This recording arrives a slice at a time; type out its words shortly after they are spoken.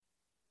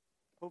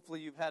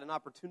Hopefully you've had an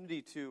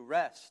opportunity to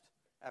rest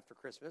after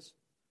Christmas.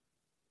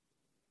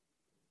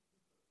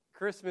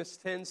 Christmas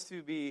tends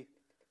to be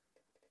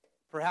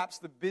perhaps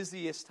the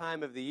busiest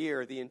time of the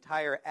year. The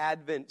entire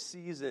Advent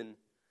season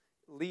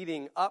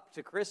leading up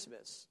to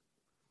Christmas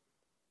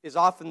is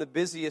often the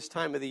busiest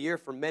time of the year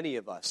for many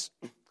of us.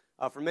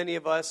 For many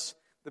of us,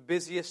 the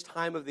busiest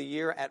time of the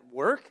year at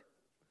work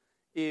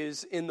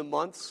is in the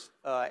months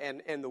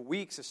and the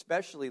weeks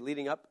especially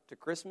leading up to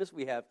Christmas.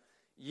 We have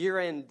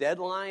year-end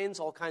deadlines,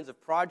 all kinds of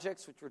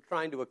projects which we're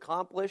trying to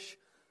accomplish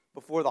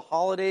before the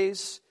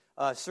holidays.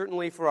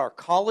 Certainly for our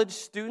college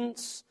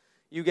students,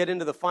 you get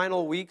into the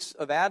final weeks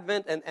of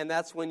Advent, and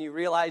that's when you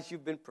realize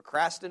you've been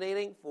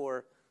procrastinating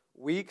for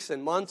weeks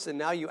and months, and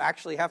now you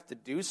actually have to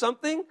do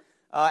something.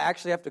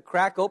 Actually have to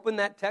crack open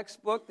that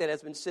textbook that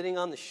has been sitting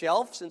on the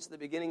shelf since the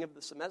beginning of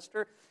the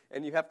semester,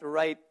 and you have to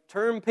write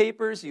term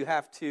papers. You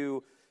have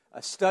to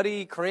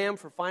study, cram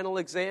for final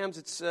exams.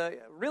 It's a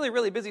really,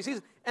 really busy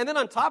season. And then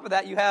on top of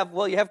that, you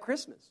have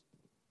Christmas.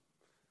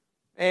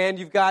 And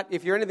you've got,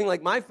 if you're anything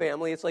like my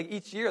family, it's like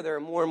each year there are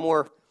more and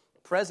more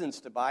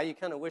presents to buy. You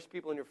kind of wish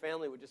people in your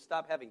family would just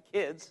stop having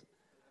kids.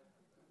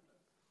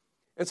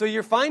 And so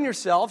you find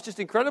yourself just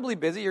incredibly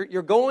busy.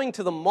 You're going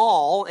to the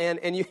mall,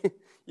 and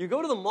you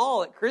go to the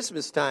mall at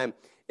Christmas time,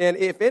 and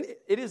if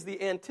it is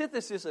the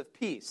antithesis of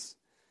peace,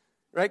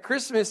 right?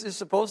 Christmas is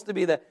supposed to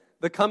be the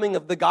coming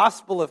of the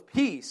gospel of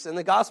peace and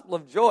the gospel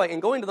of joy,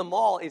 and going to the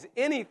mall is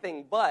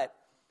anything but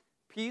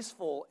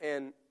peaceful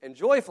and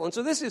joyful. And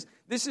so this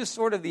is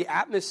sort of the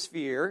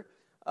atmosphere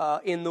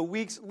in the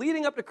weeks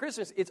leading up to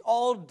Christmas. It's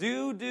all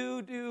do.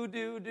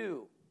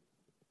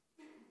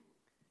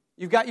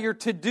 You've got your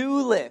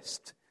to-do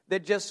list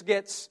that just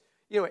gets,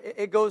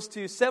 it goes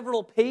to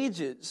several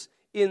pages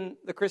in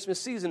the Christmas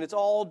season. It's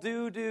all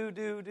do.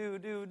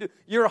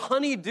 Your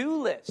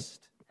honey-do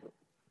list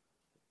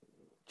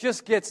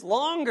just gets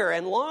longer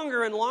and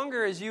longer and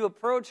longer as you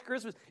approach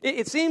Christmas.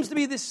 It seems to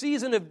be this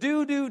season of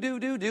do.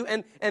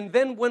 And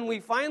then when we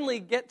finally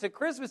get to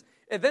Christmas,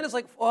 and then it's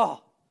like,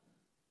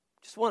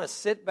 just want to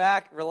sit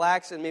back,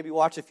 relax, and maybe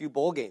watch a few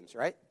bowl games,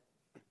 right?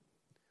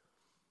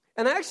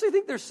 And I actually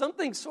think there's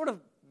something sort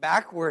of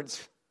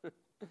backwards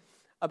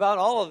about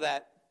all of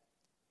that.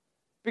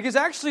 Because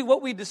actually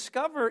what we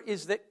discover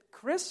is that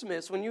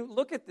Christmas, when you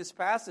look at this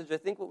passage, I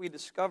think what we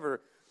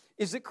discover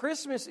is that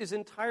Christmas is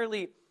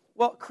entirely,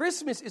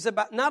 Christmas is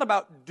not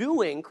about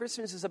doing,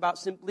 Christmas is about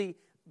simply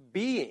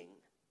being.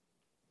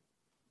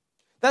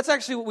 That's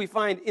actually what we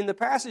find in the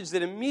passage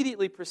that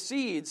immediately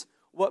precedes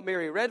what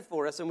Mary read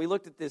for us, and we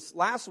looked at this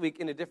last week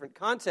in a different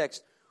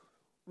context.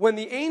 When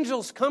the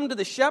angels come to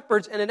the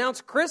shepherds and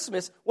announce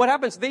Christmas, what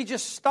happens? They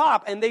just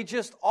stop and they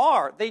just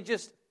are. They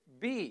just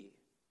be.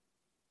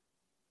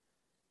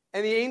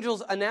 And the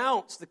angels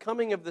announce the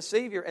coming of the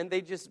Savior, and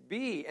they just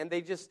be, and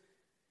they just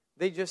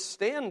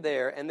stand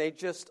there, and they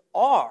just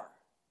are.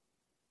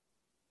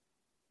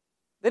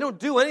 They don't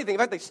do anything. In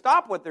fact, they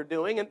stop what they're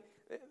doing,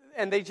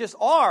 and they just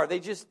are. They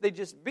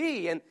just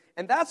be. And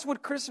that's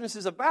what Christmas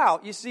is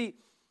about. You see,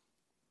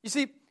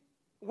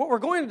 what we're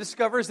going to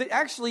discover is that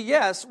actually,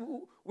 yes,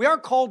 we are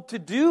called to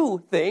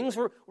do things.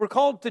 We're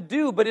called to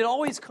do, but it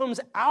always comes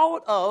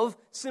out of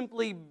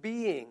simply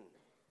being.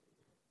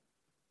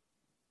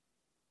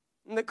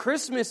 And that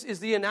Christmas is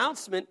the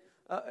announcement,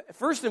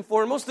 first and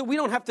foremost, that we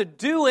don't have to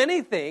do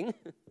anything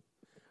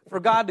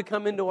for God to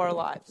come into our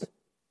lives.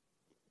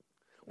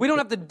 We don't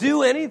have to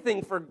do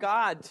anything for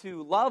God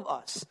to love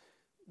us.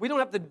 We don't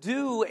have to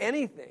do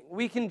anything.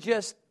 We can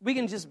just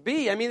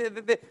be. I mean,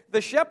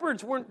 the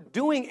shepherds weren't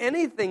doing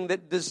anything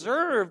that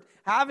deserved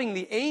having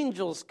the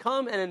angels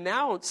come and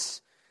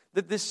announce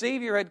that the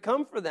Savior had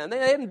come for them. They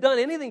hadn't done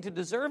anything to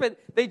deserve it.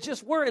 They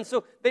just were, and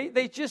so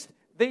they just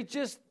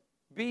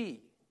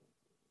be.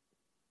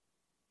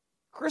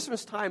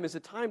 Christmas time is a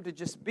time to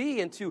just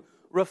be and to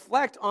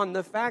reflect on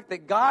the fact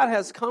that God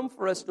has come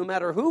for us no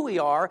matter who we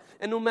are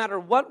and no matter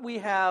what we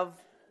have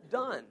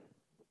done.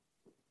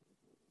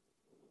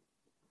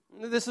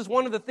 This is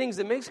one of the things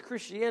that makes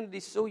Christianity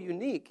so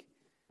unique.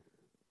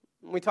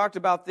 We talked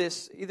about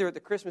this either at the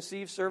Christmas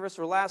Eve service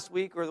or last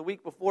week or the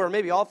week before or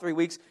maybe all 3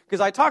 weeks,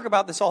 because I talk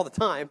about this all the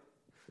time.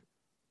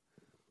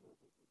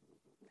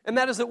 And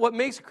that is that what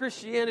makes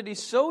Christianity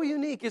so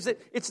unique is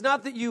that it's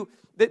not that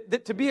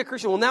to be a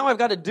Christian, now I've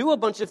got to do a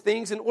bunch of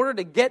things in order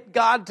to get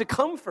God to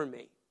come for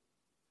me.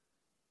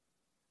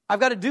 I've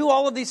got to do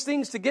all of these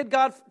things to get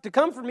God to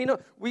come for me. No,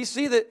 we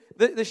see that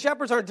the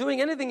shepherds aren't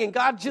doing anything and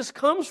God just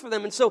comes for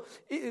them. And so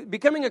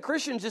becoming a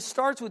Christian just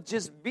starts with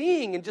just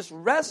being and just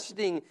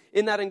resting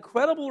in that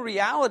incredible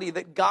reality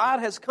that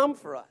God has come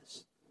for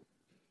us.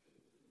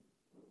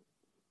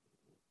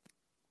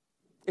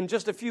 In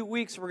just a few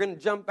weeks, we're going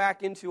to jump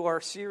back into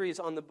our series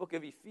on the book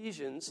of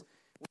Ephesians.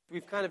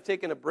 We've kind of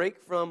taken a break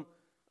from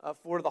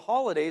for the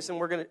holidays, and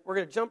we're going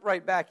to jump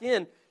right back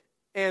in.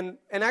 And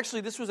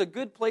actually, this was a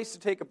good place to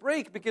take a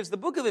break because the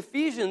book of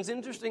Ephesians,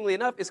 interestingly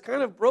enough, is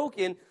kind of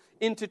broken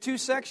into two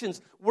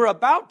sections. We're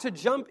about to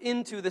jump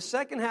into the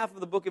second half of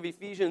the book of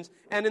Ephesians,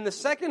 and in the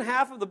second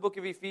half of the book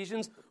of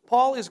Ephesians,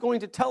 Paul is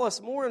going to tell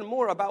us more and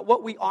more about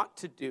what we ought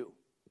to do.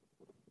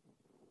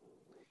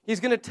 He's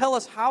going to tell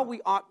us how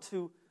we ought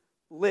to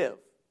live.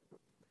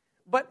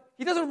 But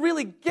he doesn't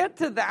really get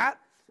to that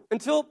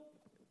until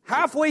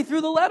halfway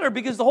through the letter,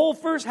 because the whole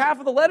first half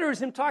of the letter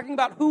is him talking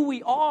about who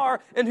we are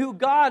and who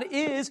God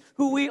is,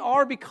 who we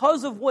are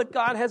because of what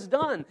God has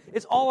done.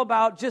 It's all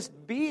about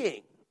just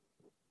being.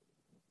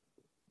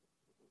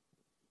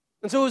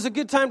 And so it was a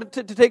good time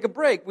to take a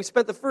break. We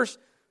spent the first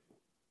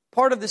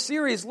part of the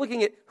series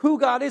looking at who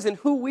God is and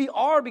who we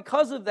are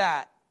because of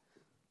that.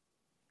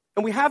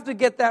 And we have to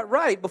get that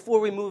right before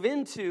we move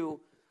into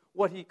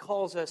what he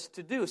calls us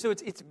to do. So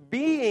it's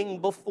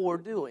being before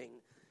doing.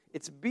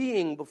 It's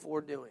being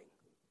before doing.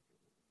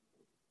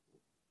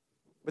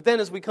 But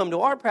then as we come to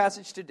our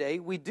passage today,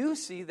 we do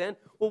see then,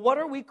 well, what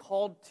are we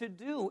called to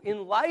do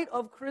in light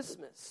of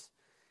Christmas?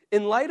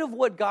 In light of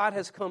what God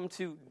has come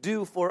to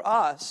do for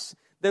us,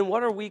 then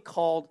what are we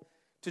called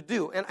to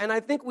do? And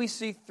I think we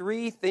see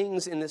three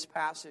things in this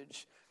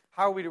passage.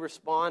 How are we to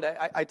respond?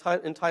 I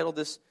entitled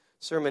this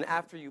sermon,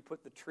 After You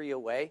Put the Tree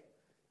Away.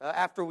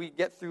 After we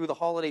get through the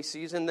holiday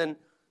season, then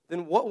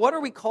what are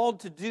we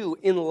called to do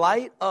in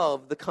light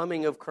of the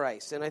coming of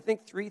Christ? And I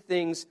think three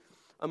things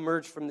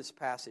emerge from this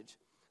passage.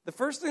 The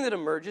first thing that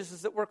emerges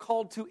is that we're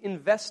called to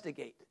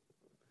investigate.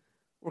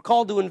 We're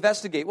called to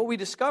investigate. What we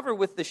discover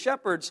with the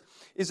shepherds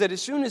is that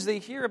as soon as they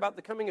hear about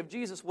the coming of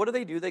Jesus, what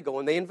do? They go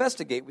and they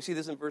investigate. We see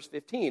this in verse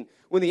 15.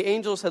 When the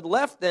angels had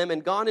left them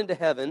and gone into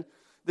heaven,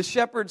 the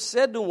shepherds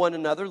said to one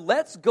another,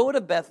 "Let's go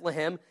to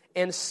Bethlehem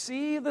and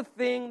see the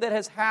thing that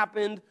has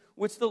happened,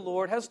 which the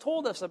Lord has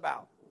told us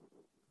about."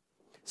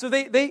 So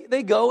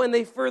they go and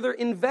they further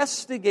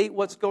investigate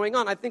what's going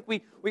on. I think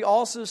we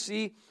also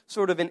see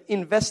sort of an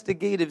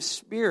investigative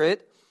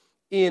spirit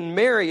in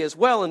Mary as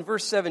well. In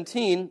verse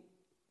 17,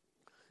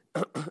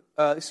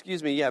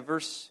 verse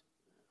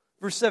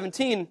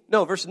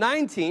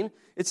 19,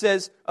 it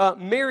says,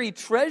 Mary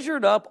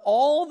treasured up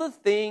all the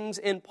things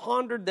and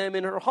pondered them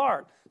in her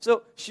heart.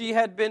 So she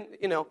had been,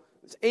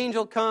 this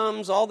angel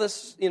comes, all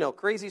this,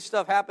 crazy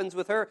stuff happens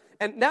with her,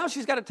 and now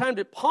she's got a time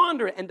to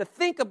ponder it and to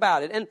think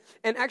about it.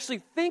 And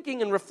actually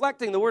thinking and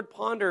reflecting, the word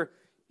ponder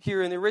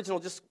here in the original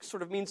just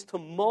sort of means to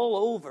mull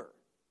over,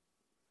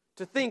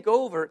 to think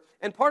over.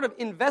 And part of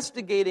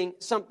investigating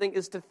something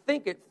is to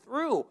think it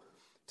through,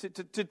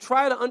 to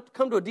try to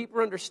come to a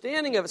deeper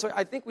understanding of it. So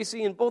I think we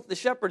see in both the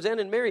shepherds and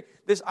in Mary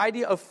this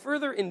idea of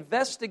further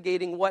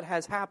investigating what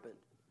has happened.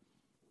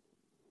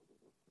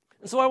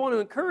 And so I want to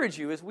encourage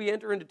you as we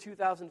enter into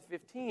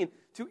 2015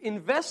 to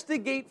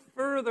investigate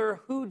further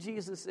who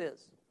Jesus is.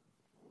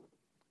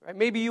 Right?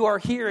 Maybe you are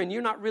here and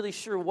you're not really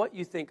sure what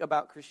you think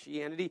about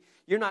Christianity.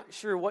 You're not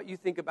sure what you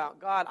think about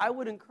God. I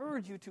would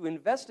encourage you to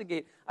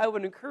investigate. I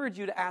would encourage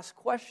you to ask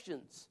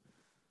questions.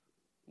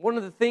 One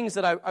of the things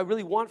that I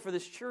really want for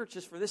this church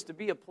is for this to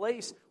be a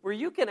place where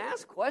you can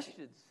ask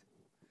questions.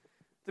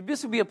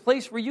 This would be a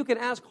place where you can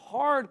ask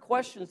hard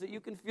questions, that you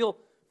can feel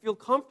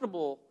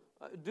comfortable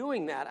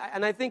doing that.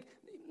 And I think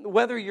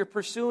whether you're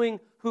pursuing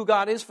who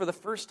God is for the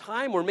first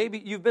time or maybe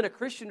you've been a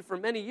Christian for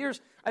many years,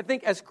 I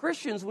think as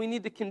Christians we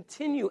need to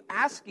continue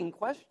asking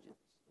questions.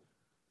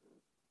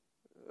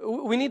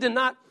 We need to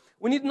not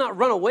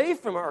run away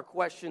from our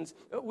questions.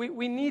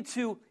 We need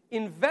to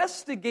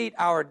investigate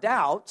our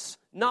doubts,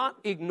 not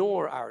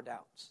ignore our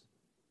doubts.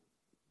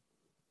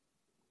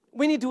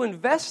 We need to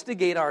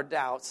investigate our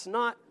doubts,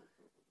 not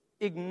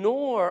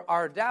ignore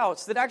our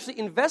doubts. That actually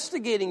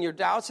investigating your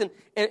doubts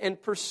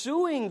and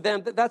pursuing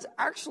them, that's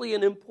actually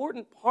an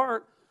important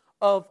part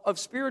of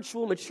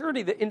spiritual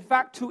maturity. That in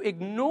fact, to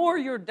ignore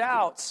your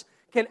doubts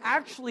can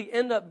actually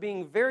end up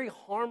being very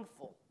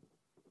harmful.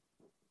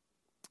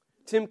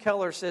 Tim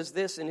Keller says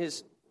this in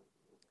his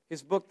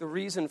book, The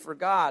Reason for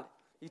God.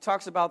 He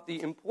talks about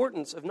the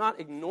importance of not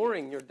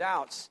ignoring your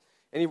doubts.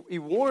 And he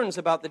warns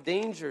about the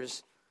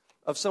dangers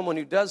of someone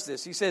who does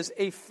this. He says,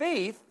 a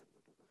faith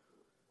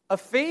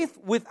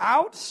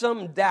without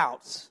some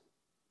doubts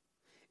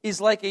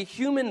is like a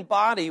human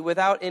body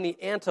without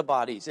any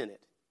antibodies in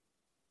it.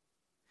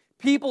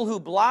 People who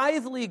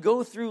blithely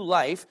go through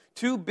life,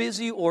 too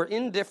busy or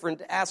indifferent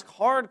to ask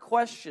hard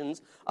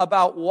questions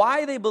about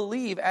why they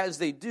believe as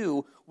they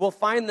do, will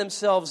find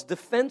themselves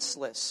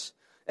defenseless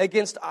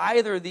against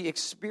either the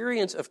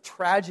experience of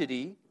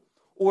tragedy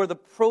or the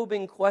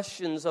probing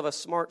questions of a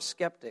smart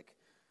skeptic.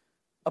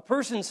 A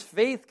person's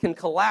faith can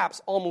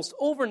collapse almost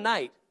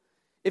overnight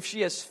if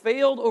she has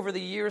failed over the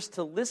years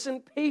to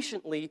listen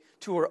patiently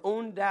to her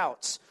own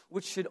doubts,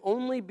 which should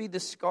only be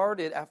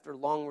discarded after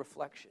long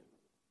reflection.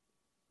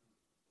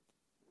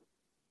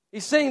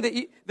 He's saying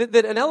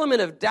that an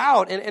element of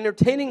doubt and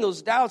entertaining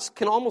those doubts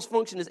can almost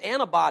function as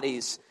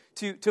antibodies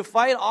to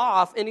fight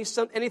off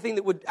anything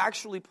that would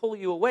actually pull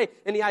you away.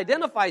 And he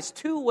identifies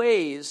two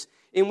ways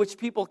in which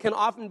people can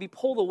often be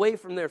pulled away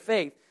from their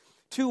faith.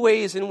 Two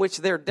ways in which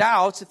their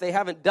doubts, if they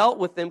haven't dealt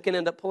with them, can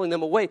end up pulling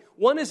them away.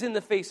 One is in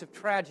the face of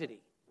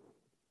tragedy.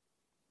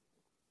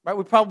 Right?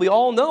 We probably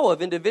all know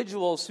of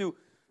individuals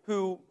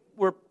who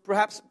were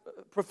perhaps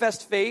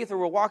professed faith or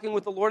were walking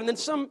with the Lord, and then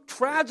some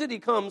tragedy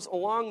comes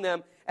along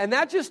them, and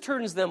that just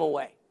turns them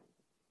away.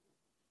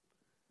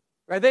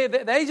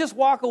 Right? They just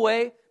walk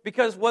away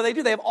because what they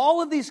do, they have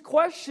all of these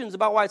questions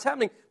about why it's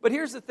happening. But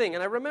here's the thing,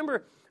 and I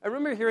remember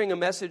hearing a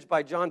message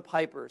by John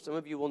Piper. Some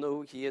of you will know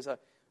who he is, a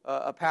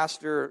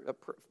pastor, a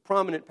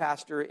prominent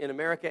pastor in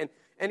America.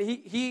 And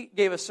he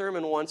gave a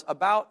sermon once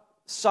about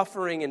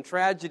suffering and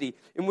tragedy,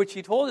 in which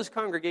he told his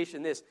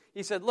congregation this.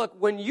 He said, look,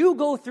 when you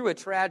go through a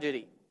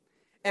tragedy,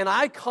 and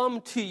I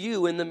come to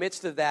you in the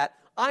midst of that,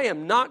 I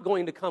am not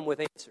going to come with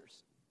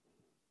answers.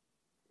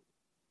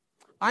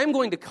 I'm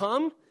going to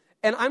come,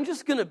 and I'm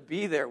just going to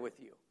be there with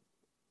you.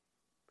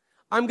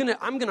 I'm going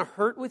to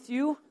hurt with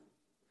you.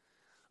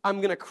 I'm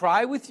going to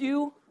cry with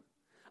you.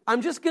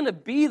 I'm just going to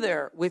be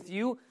there with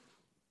you.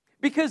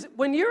 Because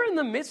when you're in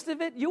the midst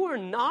of it, you are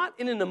not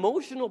in an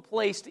emotional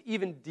place to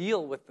even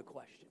deal with the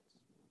questions.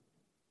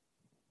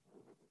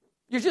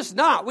 You're just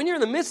not. When you're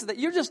in the midst of that,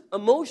 you're just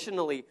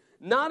emotionally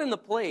not in the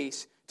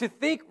place to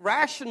think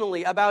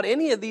rationally about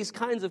any of these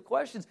kinds of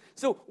questions.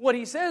 So what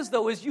he says,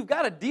 though, is you've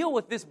got to deal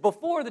with this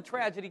before the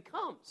tragedy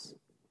comes.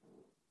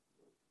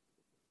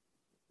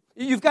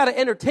 You've got to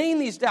entertain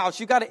these doubts.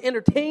 You've got to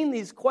entertain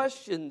these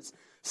questions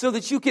so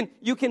that you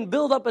can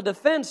build up a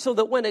defense so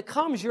that when it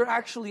comes, you're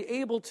actually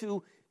able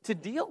to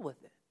deal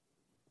with it.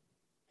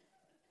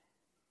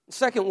 The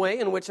second way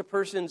in which a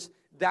person's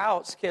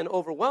doubts can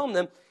overwhelm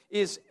them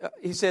is,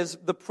 he says,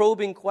 the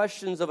probing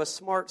questions of a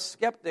smart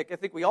skeptic. I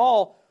think we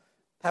all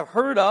have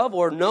heard of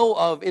or know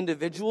of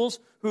individuals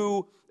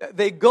who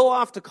they go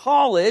off to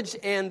college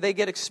and they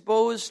get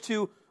exposed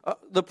to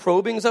the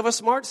probings of a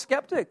smart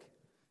skeptic.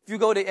 If you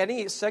go to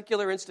any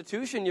secular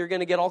institution, you're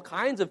going to get all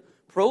kinds of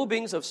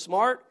probings of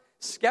smart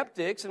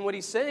skeptics. And what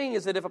he's saying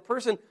is that if a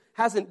person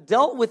hasn't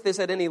dealt with this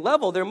at any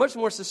level, they're much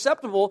more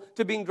susceptible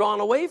to being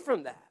drawn away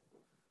from that.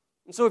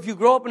 And so if you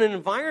grow up in an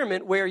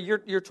environment where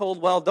you're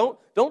told, well,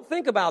 don't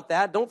think about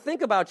that, don't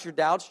think about your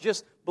doubts,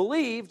 just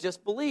believe,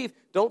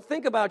 don't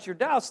think about your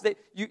doubts, that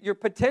you're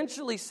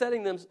potentially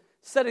setting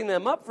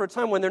them up for a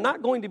time when they're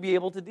not going to be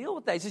able to deal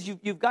with that. He says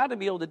you've got to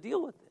be able to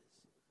deal with this.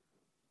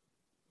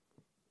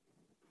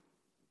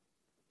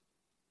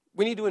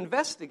 We need to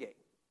investigate.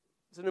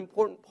 It's an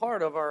important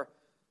part of our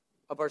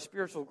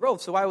spiritual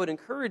growth. So I would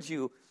encourage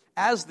you,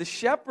 as the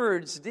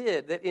shepherds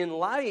did, that in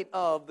light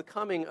of the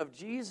coming of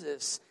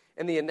Jesus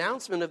and the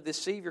announcement of this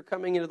Savior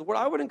coming into the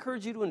world, I would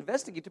encourage you to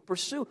investigate, to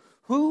pursue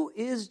who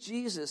is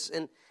Jesus,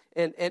 and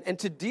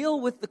to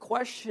deal with the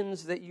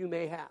questions that you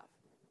may have.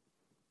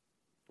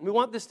 And we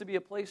want this to be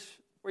a place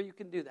where you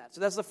can do that.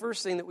 So that's the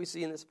first thing that we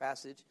see in this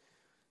passage.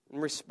 In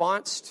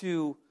response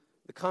to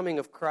the coming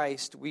of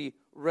Christ, we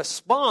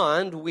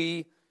respond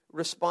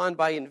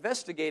by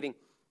investigating.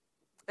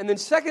 And then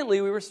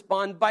secondly, we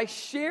respond by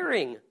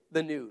sharing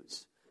the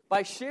news,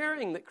 by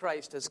sharing that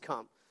Christ has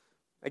come.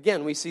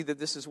 Again, we see that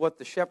this is what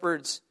the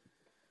shepherds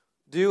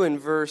do in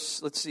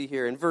verse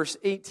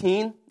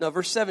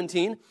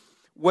 17.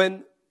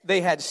 When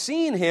they had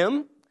seen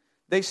him,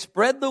 they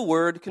spread the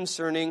word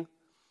concerning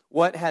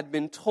what had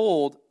been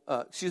told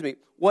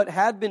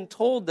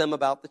them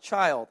about the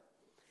child.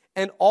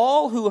 And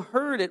all who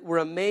heard it were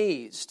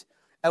amazed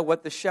at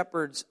what the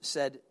shepherds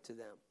said to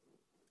them.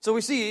 So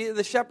we see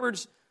the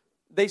shepherds,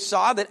 they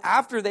saw that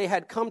after they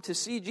had come to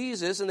see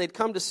Jesus and they'd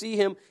come to see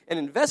him and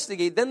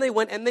investigate, then they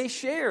went and they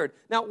shared.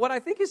 Now, what I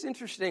think is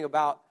interesting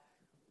about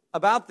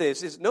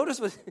this is, notice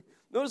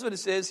what it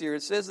says here.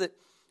 It says that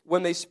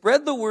when they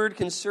spread the word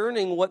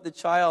concerning what the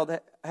child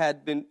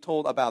had been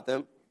told about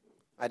them,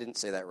 I didn't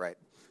say that right.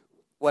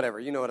 Whatever,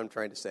 you know what I'm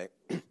trying to say.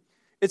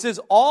 It says,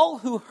 all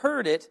who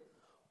heard it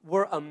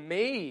were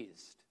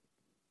amazed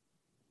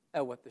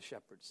at what the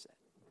shepherds said.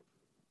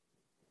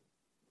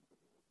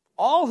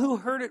 All who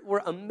heard it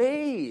were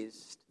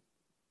amazed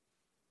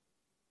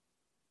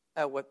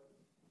at what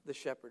the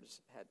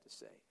shepherds had to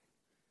say.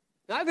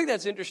 Now, I think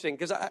that's interesting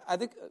because I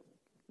think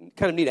we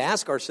kind of need to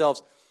ask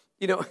ourselves,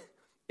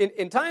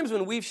 in times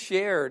when we've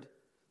shared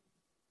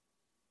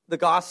the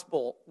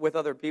gospel with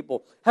other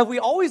people, have we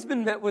always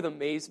been met with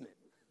amazement?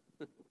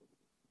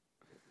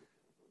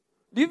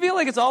 Do you feel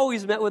like it's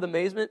always met with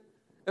amazement?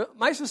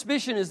 My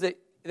suspicion is that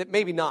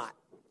maybe not.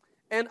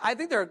 And I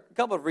think there are a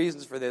couple of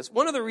reasons for this.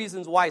 One of the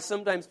reasons why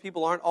sometimes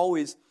people don't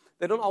always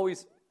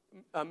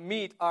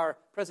meet our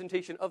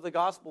presentation of the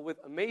gospel with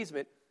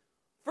amazement,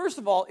 first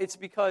of all, it's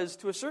because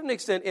to a certain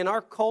extent in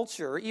our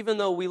culture, even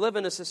though we live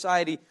in a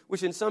society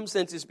which in some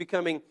sense is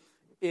becoming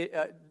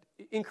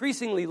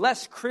increasingly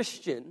less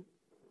Christian,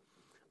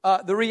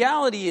 the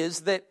reality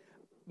is that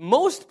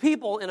most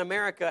people in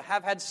America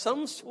have had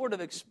some sort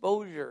of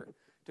exposure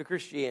to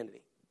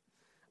Christianity.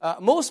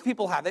 Most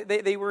people have.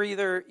 They were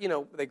either,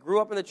 they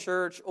grew up in the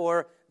church,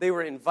 or they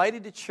were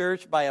invited to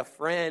church by a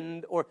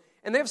friend,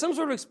 and they have some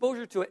sort of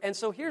exposure to it. And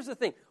so here's the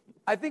thing.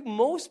 I think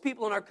most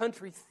people in our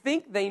country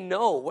think they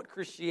know what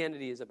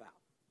Christianity is about.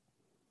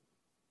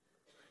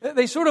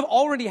 They sort of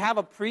already have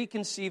a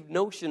preconceived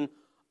notion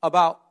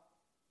about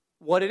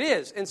what it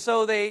is. And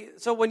so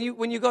when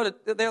you go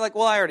to, they're like,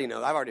 well, I already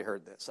know. I've already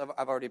heard this.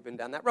 I've already been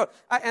down that road.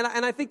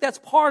 And I think that's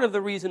part of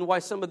the reason why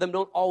some of them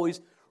don't always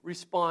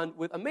respond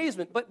with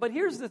amazement. But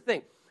here's the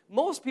thing.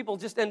 Most people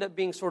just end up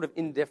being sort of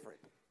indifferent.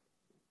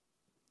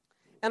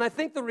 And I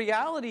think the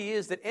reality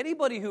is that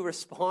anybody who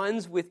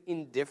responds with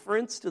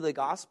indifference to the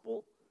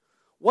gospel,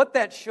 what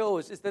that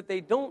shows is that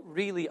they don't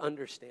really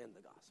understand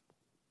the gospel.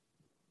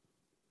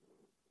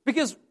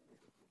 Because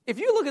if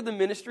you look at the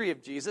ministry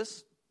of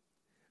Jesus,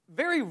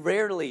 very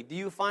rarely do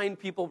you find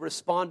people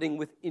responding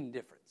with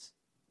indifference.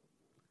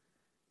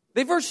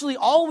 They virtually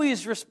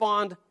always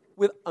respond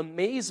with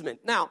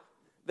amazement. Now,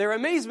 their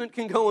amazement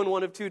can go in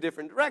one of two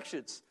different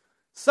directions.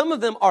 Some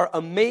of them are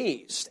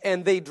amazed,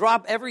 and they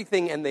drop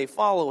everything and they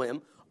follow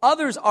him.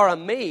 Others are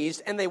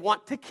amazed, and they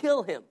want to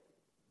kill him.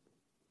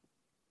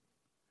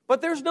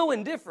 But there's no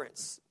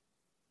indifference.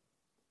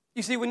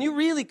 You see, when you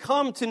really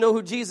come to know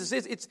who Jesus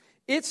is,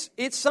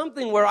 it's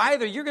something where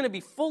either you're going to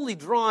be fully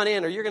drawn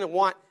in or you're going to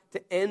want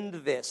to end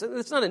this.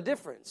 It's not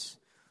indifference.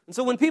 And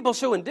so when people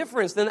show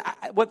indifference, then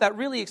what that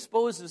really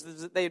exposes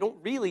is that they don't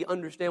really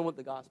understand what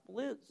the gospel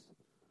is.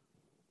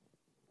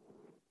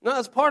 No,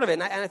 that's part of it.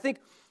 And I think,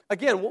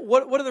 again,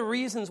 what are the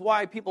reasons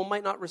why people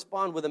might not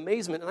respond with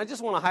amazement? And I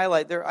just want to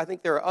highlight there, I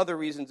think there are other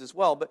reasons as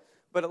well,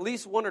 but at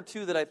least one or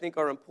two that I think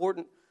are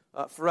important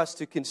for us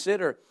to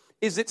consider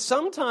is that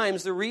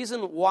sometimes the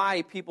reason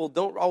why people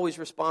don't always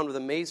respond with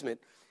amazement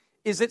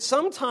is that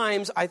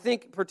sometimes, I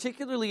think,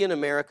 particularly in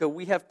America,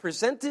 we have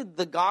presented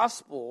the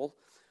gospel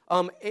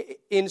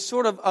in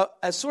sort of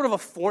a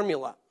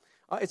formula.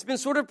 It's been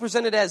sort of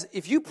presented as,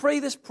 if you pray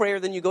this prayer,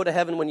 then you go to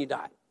heaven when you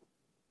die.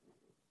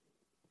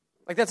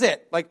 Like, that's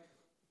it. Like,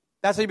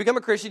 that's how you become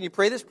a Christian. You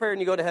pray this prayer and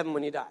you go to heaven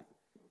when you die.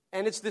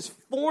 And it's this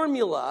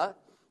formula,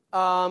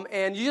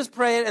 and you just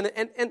pray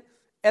it,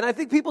 and I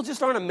think people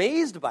just aren't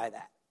amazed by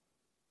that.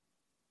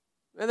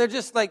 And they're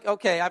just like,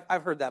 okay,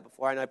 I've heard that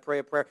before, and I pray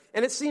a prayer.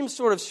 And it seems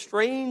sort of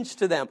strange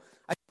to them.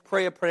 I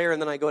pray a prayer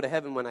and then I go to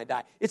heaven when I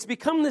die. It's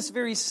become this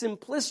very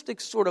simplistic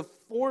sort of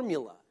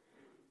formula,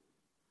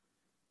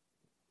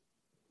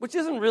 which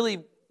isn't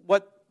really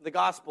what the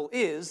gospel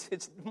is.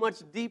 It's much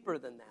deeper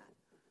than that.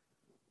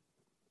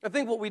 I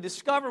think what we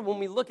discover when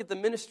we look at the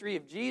ministry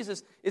of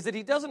Jesus is that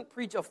he doesn't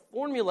preach a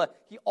formula.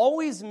 He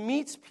always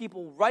meets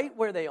people right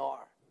where they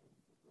are.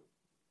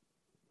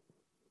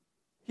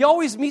 He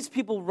always meets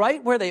people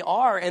right where they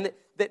are, and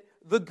that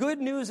the good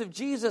news of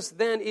Jesus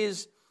then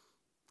is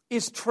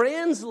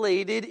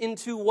translated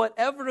into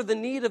whatever the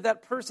need of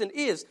that person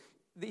is.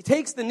 He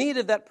takes the need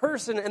of that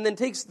person and then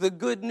takes the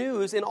good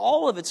news in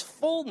all of its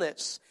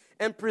fullness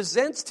and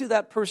presents to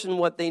that person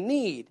what they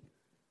need.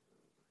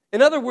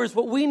 In other words,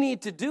 what we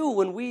need to do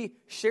when we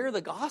share the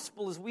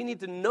gospel is we need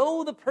to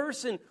know the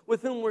person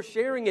with whom we're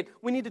sharing it.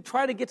 We need to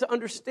try to get to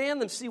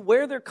understand them, see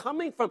where they're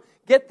coming from,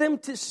 get them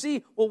to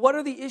see, well, what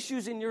are the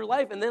issues in your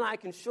life? And then I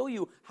can show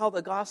you how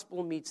the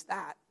gospel meets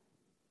that.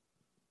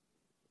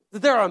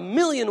 That there are a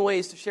million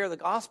ways to share the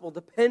gospel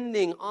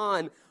depending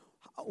on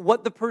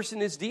what the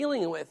person is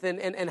dealing with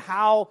and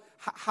how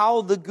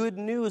the good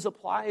news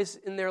applies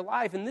in their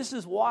life. And this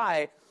is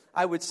why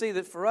I would say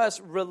that for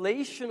us,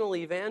 relational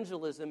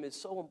evangelism is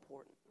so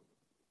important.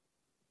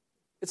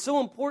 It's so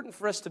important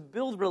for us to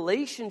build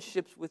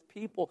relationships with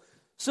people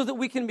so that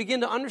we can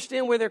begin to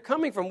understand where they're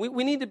coming from.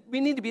 We need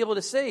to be able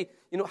to say,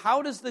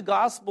 how does the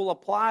gospel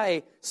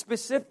apply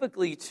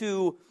specifically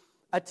to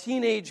a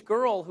teenage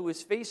girl who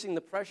is facing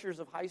the pressures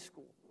of high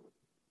school?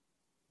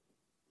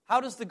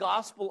 How does the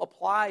gospel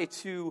apply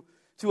to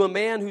a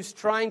man who's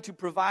trying to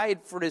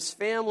provide for his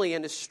family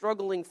and is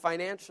struggling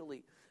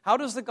financially? How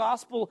does the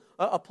gospel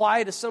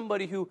apply to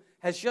somebody who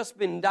has just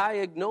been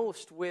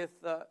diagnosed with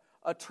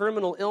a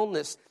terminal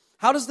illness?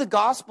 How does the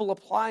gospel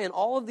apply in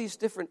all of these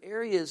different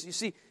areas? You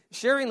see,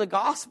 sharing the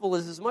gospel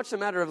is as much a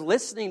matter of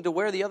listening to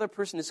where the other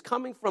person is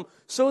coming from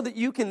so that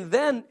you can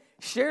then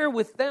share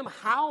with them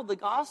how the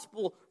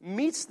gospel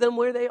meets them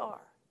where they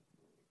are.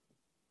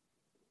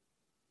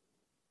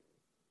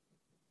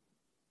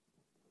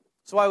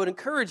 So I would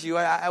encourage you,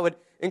 I would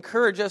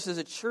encourage us as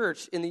a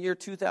church in the year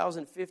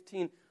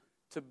 2015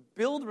 to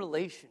build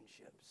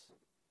relationships.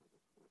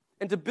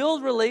 And to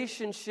build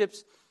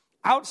relationships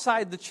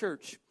outside the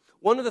church.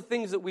 One of the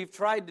things that we've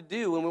tried to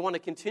do and we want to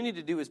continue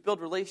to do is build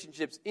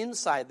relationships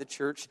inside the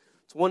church.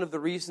 It's one of the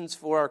reasons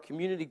for our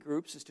community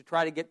groups is to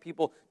try to get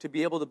people to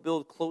be able to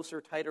build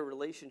closer, tighter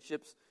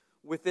relationships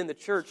within the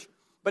church.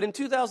 But in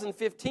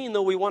 2015,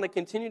 though we want to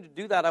continue to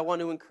do that, I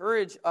want to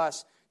encourage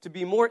us to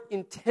be more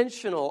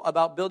intentional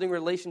about building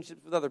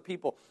relationships with other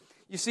people.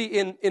 You see,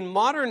 in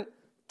modern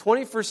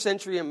 21st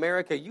century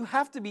America, you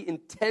have to be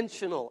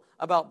intentional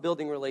about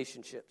building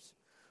relationships.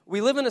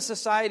 We live in a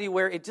society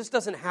where it just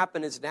doesn't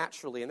happen as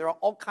naturally, and there are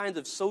all kinds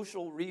of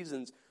social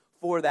reasons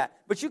for that.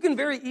 But you can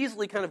very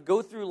easily kind of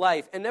go through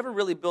life and never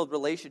really build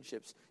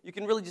relationships. You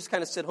can really just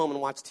kind of sit home and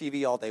watch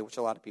TV all day, which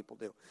a lot of people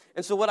do.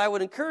 And so what I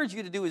would encourage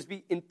you to do is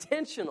be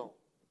intentional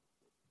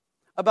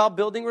about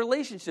building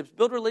relationships.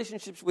 Build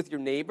relationships with your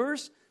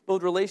neighbors,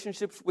 build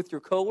relationships with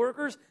your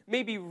coworkers,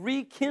 maybe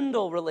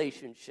rekindle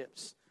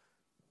relationships.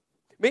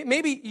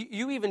 Maybe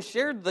you even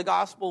shared the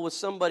gospel with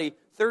somebody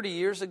 30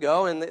 years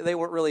ago and they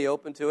weren't really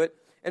open to it.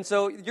 And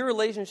so your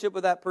relationship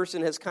with that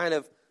person has kind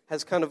of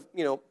has kind of,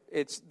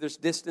 there's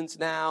distance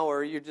now,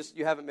 or you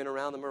haven't been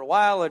around them for a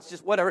while, or it's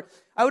just whatever,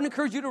 I would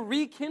encourage you to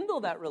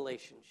rekindle that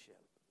relationship.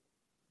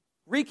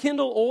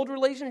 Rekindle old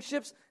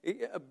relationships,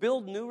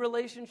 build new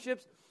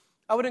relationships.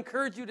 I would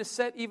encourage you to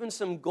set even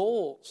some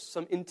goals,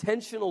 some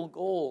intentional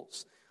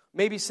goals.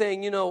 Maybe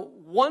saying,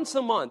 once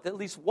a month, at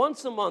least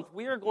once a month,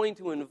 we are going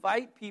to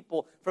invite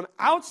people from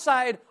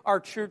outside our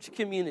church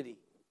community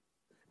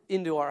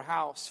into our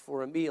house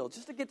for a meal,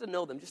 just to get to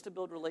know them, just to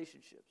build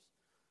relationships.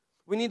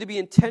 We need to be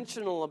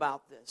intentional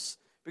about this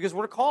because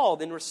we're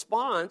called, in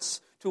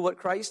response to what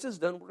Christ has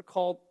done, we're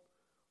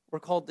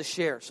called to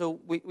share.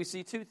 So we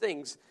see two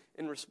things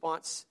in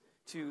response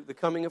to the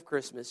coming of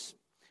Christmas.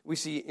 We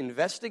see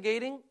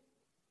investigating,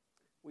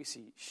 we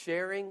see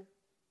sharing,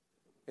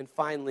 and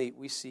finally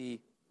we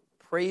see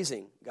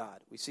praising God.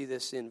 We see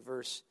this in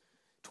verse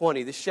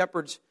 20. The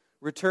shepherds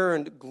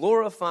returned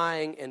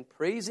glorifying and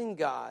praising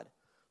God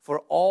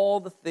for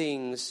all the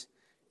things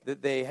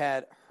that they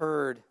had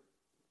heard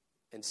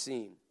and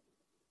seen.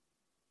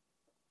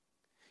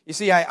 You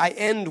see, I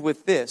end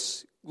with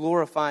this,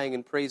 glorifying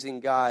and praising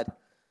God,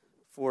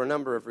 for a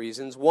number of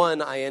reasons.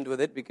 One, I end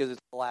with it because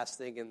it's the last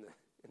thing in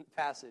the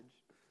passage.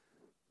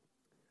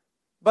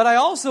 But I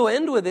also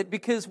end with it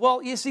because,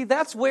 you see,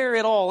 that's where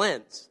it all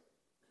ends.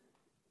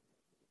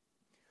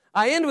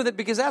 I end with it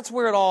because that's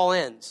where it all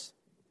ends.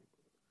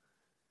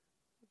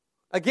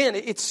 Again,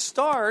 it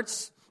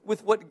starts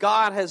with what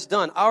God has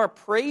done. Our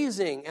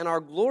praising and our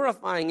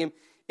glorifying Him,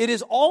 it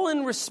is all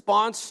in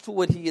response to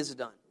what He has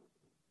done.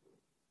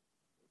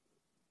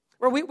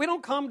 We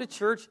don't come to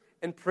church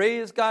and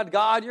praise God.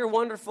 God, you're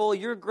wonderful,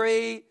 you're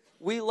great,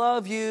 we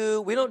love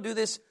you. We don't do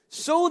this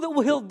so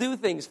that He'll do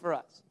things for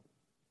us.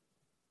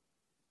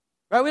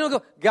 Right? We don't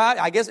go, God,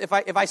 I guess if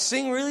I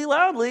sing really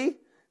loudly,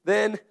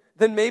 then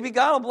maybe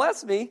God will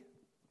bless me.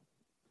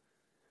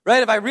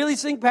 Right? If I really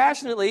sing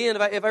passionately,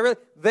 and if I really,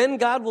 then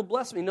God will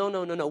bless me. No.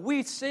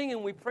 We sing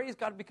and we praise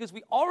God because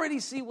we already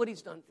see what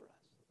He's done for us.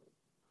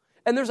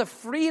 And there's a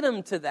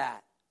freedom to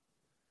that.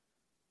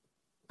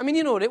 I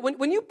mean,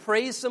 when you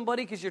praise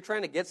somebody because you're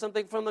trying to get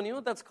something from them, you know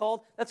what that's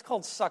called? That's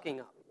called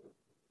sucking up.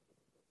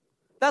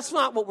 That's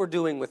not what we're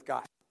doing with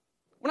God.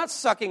 We're not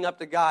sucking up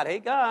to God. Hey,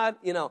 God,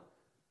 No,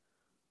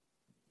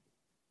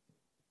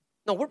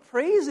 we're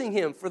praising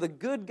Him for the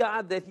good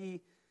God that He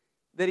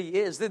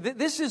is.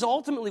 This is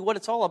ultimately what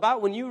it's all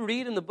about. When you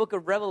read in the book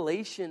of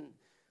Revelation,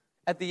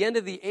 at the end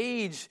of the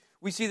age,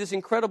 we see this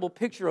incredible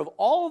picture of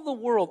all of the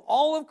world,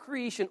 all of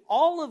creation,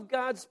 all of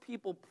God's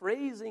people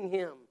praising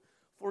Him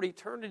for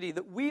eternity,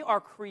 that we are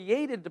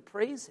created to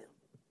praise Him.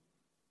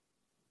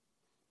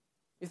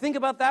 You think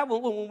about that?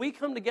 When we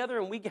come together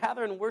and we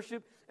gather and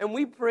worship and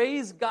we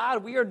praise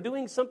God, we are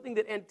doing something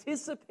that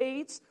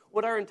anticipates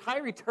what our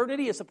entire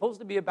eternity is supposed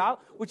to be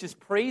about, which is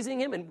praising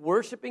Him and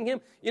worshiping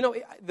Him.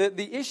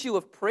 The issue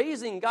of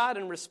praising God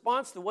in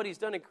response to what He's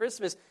done at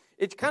Christmas,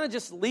 it kind of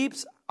just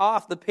leaps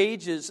off the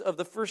pages of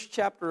the first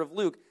chapter of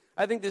Luke.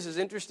 I think this is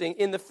interesting.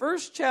 In the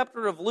first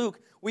chapter of Luke,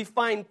 we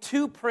find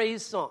two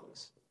praise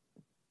songs.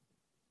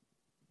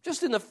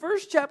 Just in the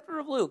first chapter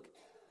of Luke.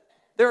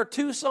 There are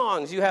two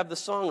songs. You have the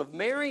song of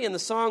Mary and the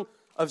song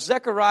of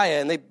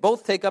Zechariah, and they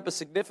both take up a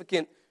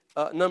significant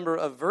number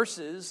of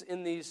verses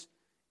in this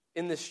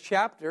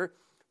chapter.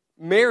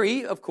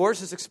 Mary, of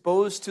course, is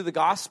exposed to the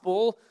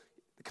gospel,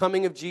 the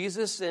coming of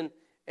Jesus, and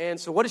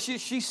so what does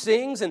she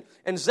sings,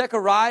 and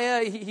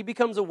Zechariah, he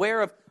becomes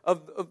aware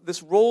of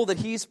this role that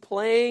he's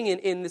playing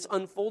in this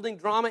unfolding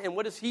drama, and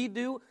what does he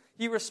do?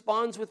 He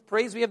responds with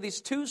praise. We have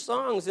these two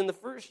songs in the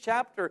first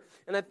chapter,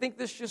 and I think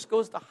this just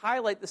goes to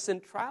highlight the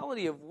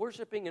centrality of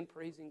worshiping and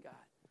praising God.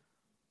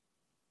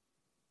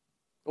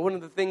 One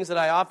of the things that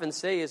I often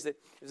say is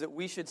that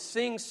we should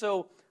sing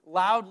so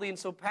loudly and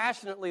so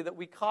passionately that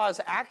we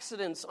cause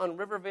accidents on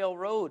Rivervale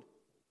Road.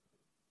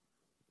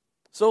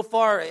 So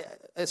far,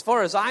 as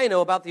far as I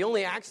know, about the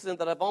only accident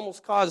that I've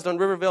almost caused on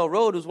Rivervale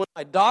Road was when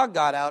my dog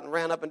got out and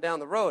ran up and down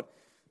the road.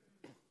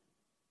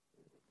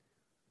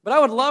 But I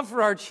would love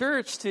for our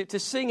church to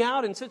sing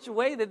out in such a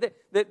way that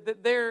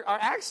there are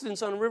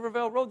accidents on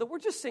Rivervale Road that we're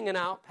just singing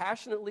out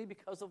passionately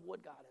because of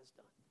what God has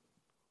done.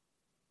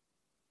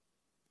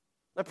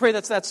 I pray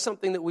that's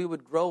something that we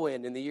would grow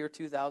in the year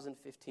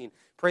 2015.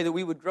 Pray that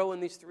we would grow in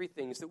these three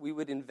things, that we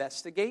would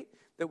investigate,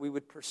 that we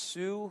would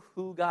pursue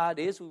who God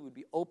is, we would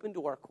be open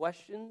to our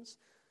questions,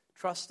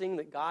 trusting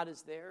that God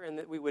is there, and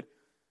that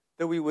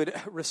we would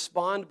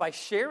respond by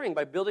sharing,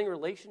 by building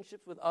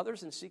relationships with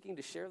others and seeking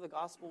to share the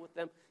gospel with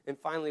them. And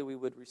finally, we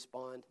would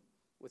respond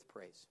with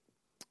praise.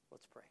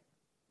 Let's pray.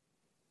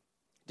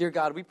 Dear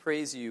God, we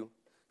praise you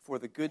for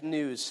the good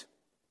news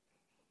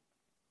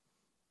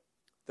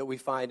that we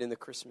find in the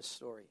Christmas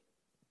story.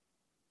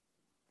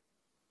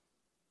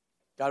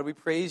 God, we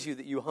praise you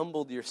that you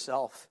humbled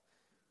yourself.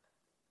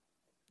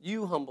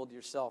 You humbled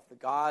yourself, the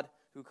God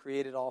who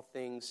created all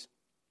things.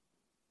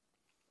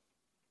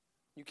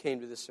 You came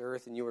to this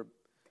earth and you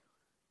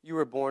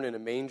were born in a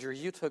manger.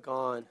 You took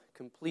on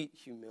complete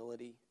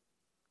humility.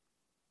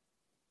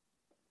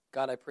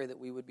 God, I pray that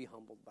we would be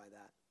humbled by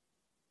that.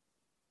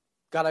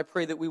 God, I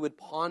pray that we would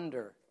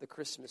ponder the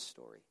Christmas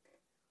story.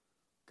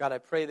 God, I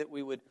pray that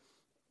we would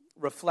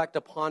reflect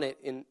upon it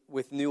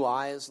with new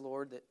eyes,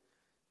 Lord, that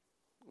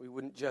we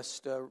wouldn't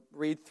just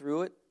read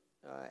through it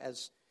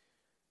as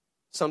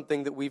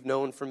something that we've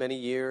known for many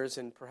years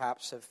and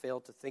perhaps have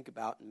failed to think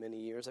about in many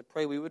years. I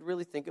pray we would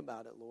really think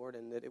about it, Lord,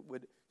 and that it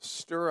would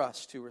stir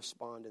us to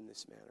respond in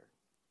this manner.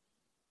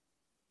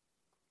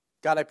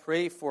 God, I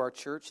pray for our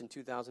church in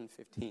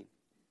 2015.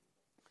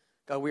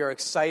 God, we are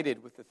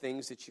excited with the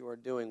things that you are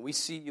doing. We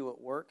see you at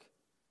work.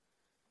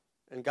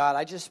 And God,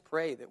 I just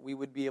pray that we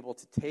would be able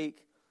to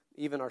take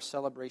even our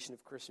celebration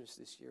of Christmas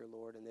this year,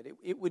 Lord, and that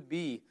it would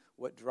be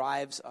what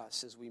drives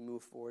us as we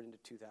move forward into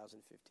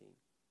 2015.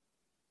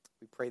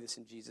 We pray this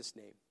in Jesus'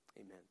 name.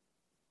 Amen.